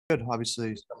Good.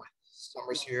 Obviously,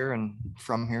 summer's here and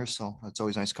from here, so it's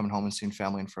always nice coming home and seeing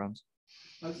family and friends.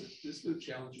 This is a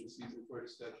challenging season for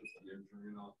Stecher with the injury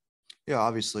and all. Yeah,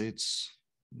 obviously, it's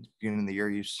beginning of the year.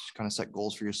 You kind of set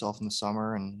goals for yourself in the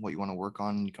summer and what you want to work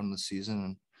on. And you come to the season,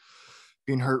 and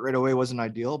being hurt right away wasn't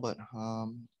ideal, but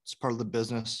it's part of the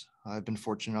business. I've been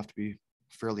fortunate enough to be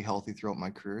fairly healthy throughout my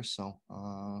career, so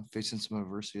facing some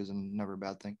adversity is never a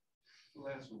bad thing. The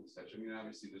last one, Stecher. I mean,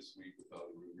 obviously this week with all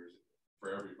the rumors for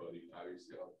everybody,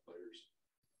 obviously all the players.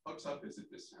 How tough is it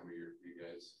this time of year for you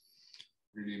guys?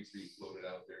 Your name's being floated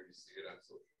out there. You see it on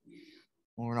social media.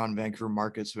 Well, we're not in Vancouver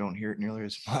market, so we don't hear it nearly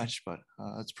as much, but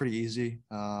it's pretty easy.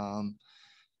 You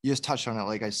just touched on it.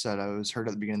 Like I said, I was hurt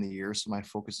at the beginning of the year, so my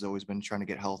focus has always been trying to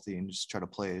get healthy and just try to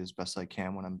play as best I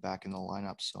can when I'm back in the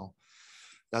lineup. So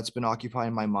that's been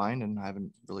occupying my mind, and I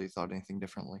haven't really thought anything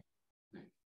differently.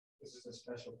 This is a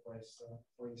special place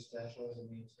for you, Stecher. What does it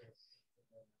mean to you?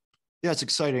 Yeah, it's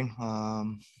exciting.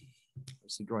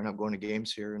 Obviously, growing up, going to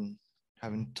games here and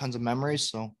having tons of memories.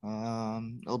 So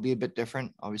it'll be a bit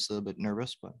different. Obviously, a bit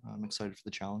nervous, but I'm excited for the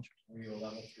challenge. Were you a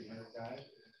level 300 guy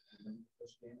in the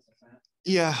first games like that?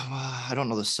 Yeah, I don't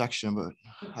know the section, but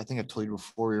I think I told you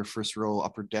before, your first row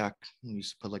upper deck. We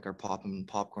used to put like our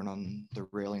popcorn on the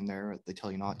railing there. They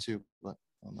tell you not to, but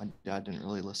my dad didn't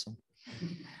really listen.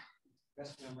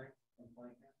 Best memory from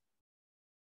playing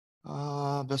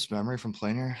here? Best memory from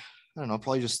playing here? I don't know,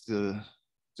 probably just the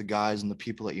guys and the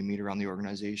people that you meet around the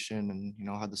organization, and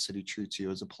how the city treats you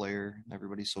as a player.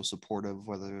 Everybody's so supportive,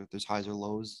 whether there's highs or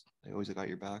lows. They always got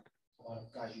your back. A lot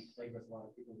of guys you played with, a lot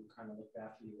of people who kind of looked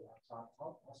after you up top.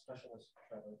 How special was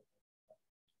Trevor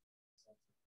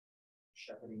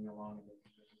shepherding you along in the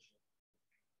relationship?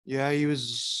 Yeah, he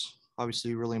was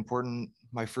obviously really important.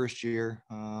 My first year,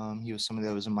 he was somebody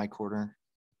that was in my corner,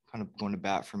 kind of going to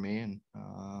bat for me, and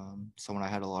someone I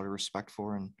had a lot of respect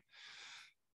for, and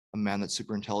a man that's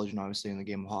super intelligent, obviously, in the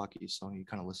game of hockey. So you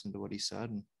kind of listen to what he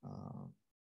said, and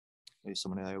he's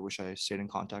somebody I wish I stayed in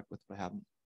contact with, but I haven't.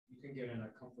 You can get in a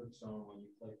comfort zone when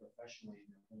you play professionally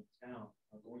in your hometown.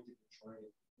 Going to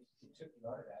Detroit, you took you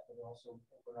out of that, but it also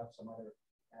opened up some other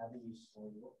avenues for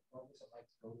you. What was it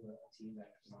like to go to a team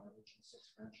that is on a Region 6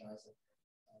 franchise with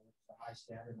a high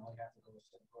standard, and all you have to go is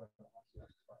to go to the hockey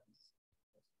department?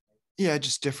 Yeah,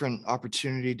 just different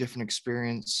opportunity, different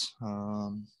experience.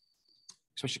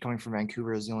 Especially coming from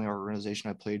Vancouver as the only organization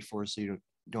I played for, so you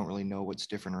don't really know what's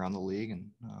different around the league, and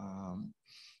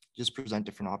just present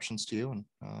different options to you, and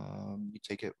you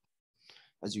take it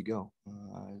as you go.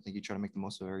 I think you try to make the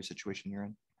most of every situation you're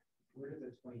in. Where did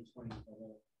the 2020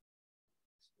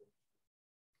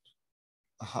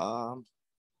 go?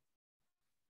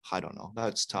 I don't know.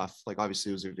 That's tough. Like,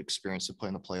 obviously, it was an experience to play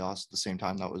in the playoffs. At the same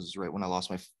time, that was right when I lost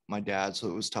my dad, so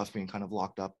it was tough being kind of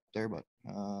locked up there. But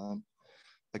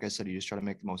like I said, you just try to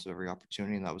make the most of every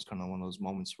opportunity, and that was kind of one of those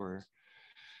moments where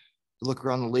you look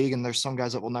around the league, and there's some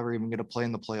guys that will never even get to play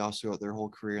in the playoffs throughout their whole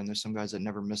career, and there's some guys that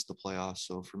never missed the playoffs.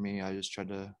 So for me, I just tried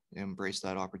to embrace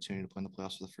that opportunity to play in the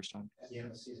playoffs for the first time. At the end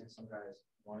of the season, some guys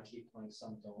want to keep playing,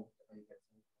 some don't. You get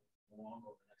along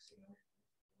over the next thing.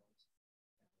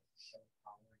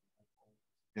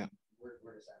 Yeah.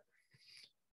 Where does that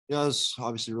bring? Yeah, it's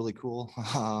obviously really cool.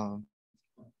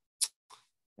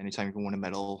 Anytime you can win a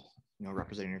medal,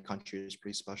 representing your country is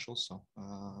pretty special. So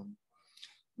I've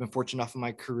been fortunate enough in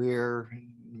my career,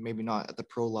 maybe not at the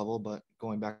pro level, but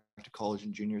going back to college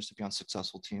and juniors to be on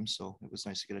successful teams. So it was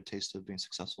nice to get a taste of being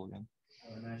successful again.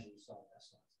 I would imagine you saw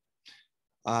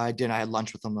that. I didn't. I had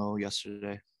lunch with him though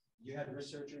yesterday. You had wrist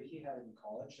surgery. He had it in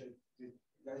college. Did you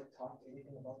guys talk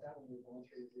anything about that when you were going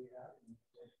through your rehab?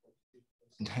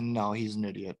 No, he's an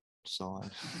idiot. So.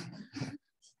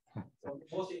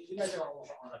 You guys are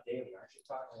almost on a daily, aren't you?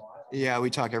 Talking a lot. Yeah, we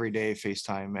talk every day,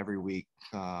 FaceTime every week.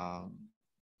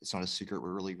 It's not a secret.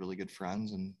 We're really, really good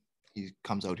friends, and he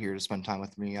comes out here to spend time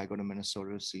with me. I go to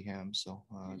Minnesota to see him. So.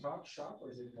 Do you talk shop, or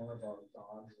is it more about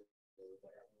dogs?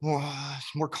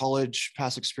 More college,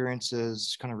 past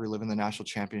experiences, kind of reliving the national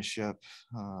championship,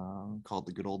 called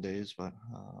the good old days. But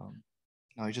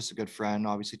no, he's just a good friend.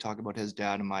 Obviously, talk about his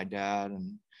dad and my dad,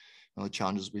 and the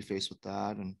challenges we face with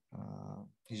that. And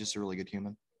he's just a really good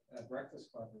human.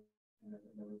 Breakfast Club.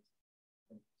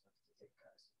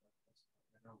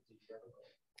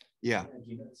 Yeah.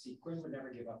 See, Quinn would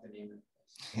never give up the name of the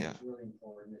place. Yeah. It's really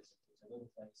important. It's a little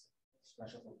place,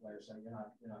 special for players. So you're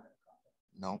not going to copy.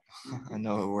 No, I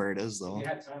know where it is though. If you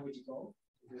had time, would you go?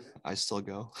 I still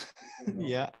go.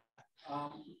 Yeah.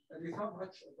 Have you thought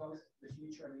much about the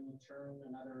future? I mean, you turn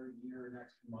another year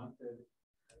next month.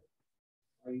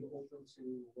 Are you open to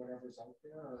whatever's out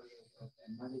there,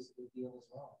 and money's a big deal as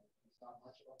well? Have you thought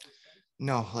much about this thing?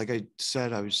 No, like I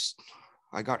said,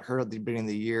 I got hurt at the beginning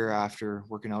of the year after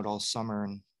working out all summer,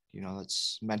 and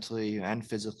that's mentally and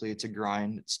physically, it's a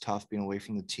grind. It's tough being away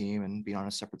from the team and being on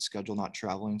a separate schedule, not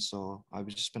traveling. So I've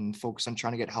just been focused on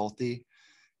trying to get healthy.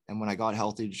 And when I got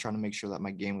healthy, just trying to make sure that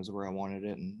my game was where I wanted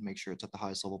it and make sure it's at the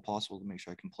highest level possible to make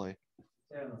sure I can play.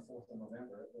 Yeah, on the 4th of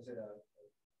November, was it a play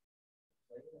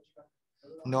that you got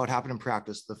hurt on? No, it happened in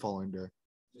practice the following day.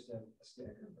 Just a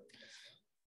stick.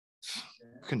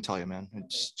 Couldn't tell you, man.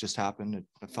 It just happened.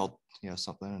 I felt,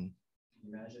 something. And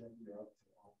Imagine if you're up to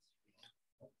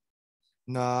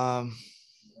no,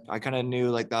 I kind of knew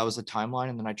like that was the timeline,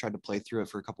 and then I tried to play through it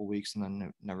for a couple of weeks, and then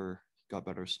it never got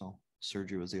better. So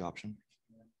surgery was the option.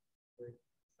 I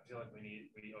feel like we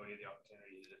owe you the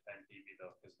opportunity to defend Phoebe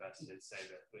though, because Bess did say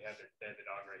that they had the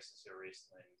dog races here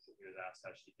recently. And he was asked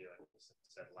how she doing. He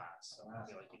said last. So I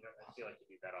feel like you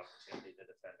need that opportunity to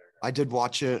defend her. I did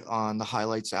watch it on the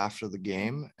highlights after the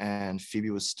game, and Phoebe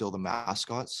was still the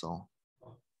mascot, so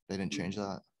they didn't change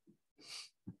that.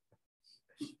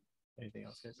 Anything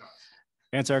else, guys?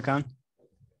 Answer, Khan.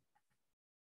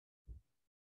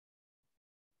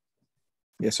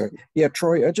 Yes, sir. Yeah,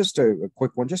 Troy, just a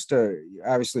quick one.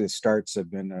 Obviously the starts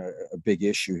have been a big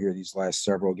issue here these last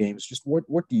several games. Just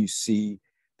what do you see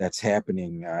that's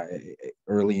happening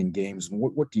early in games? And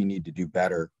what do you need to do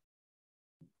better?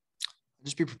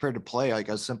 Just be prepared to play, like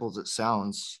as simple as it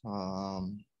sounds.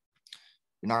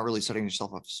 You're not really setting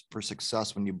yourself up for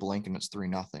success when you blink and it's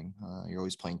 3-0. You're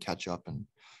always playing catch up, and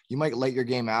you might late your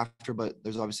game after, but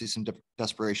there's obviously some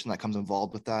desperation that comes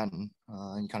involved with that, and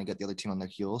you kind of get the other team on their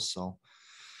heels. So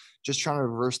just trying to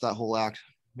reverse that whole act,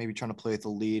 maybe trying to play with the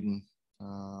lead. And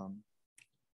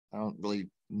I don't really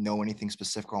know anything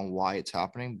specific on why it's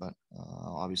happening, but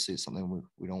obviously it's something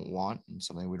we don't want and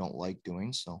something we don't like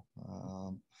doing. So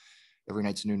every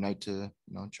night's a new night to,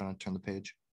 trying to turn the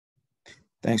page.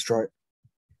 Thanks, Troy.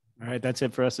 All right, that's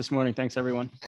it for us this morning. Thanks, everyone.